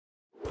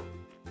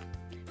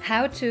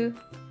How to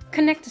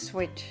connect the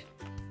switch.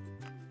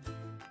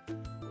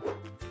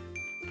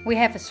 We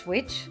have a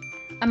switch,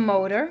 a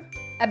motor,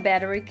 a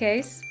battery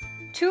case,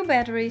 2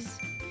 batteries,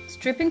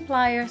 stripping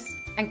pliers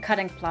and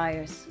cutting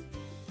pliers.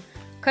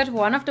 Cut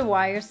one of the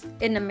wires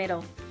in the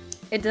middle.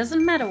 It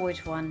doesn't matter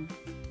which one.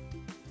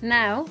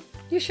 Now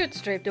you should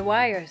strip the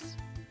wires.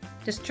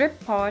 The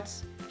stripped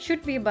parts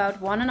should be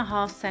about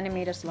 1.5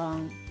 centimeters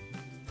long.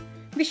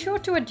 Be sure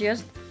to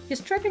adjust your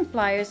stripping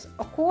pliers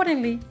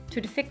accordingly to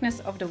the thickness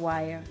of the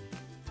wire.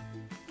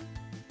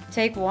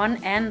 Take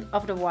one end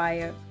of the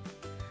wire.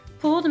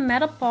 Pull the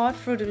metal part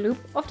through the loop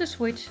of the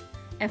switch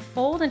and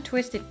fold and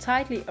twist it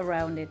tightly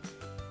around it.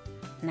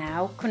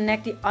 Now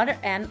connect the other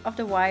end of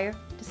the wire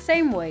the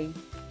same way.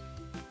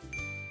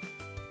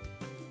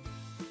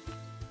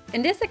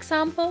 In this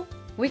example,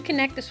 we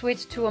connect the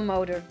switch to a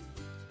motor.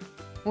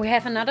 We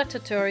have another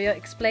tutorial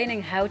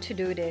explaining how to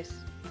do this.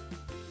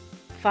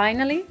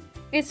 Finally,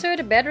 insert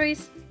the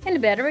batteries in the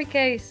battery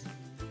case.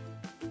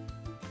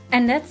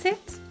 And that's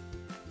it.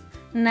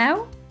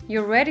 Now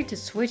you're ready to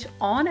switch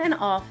on and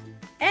off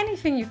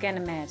anything you can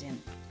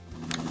imagine.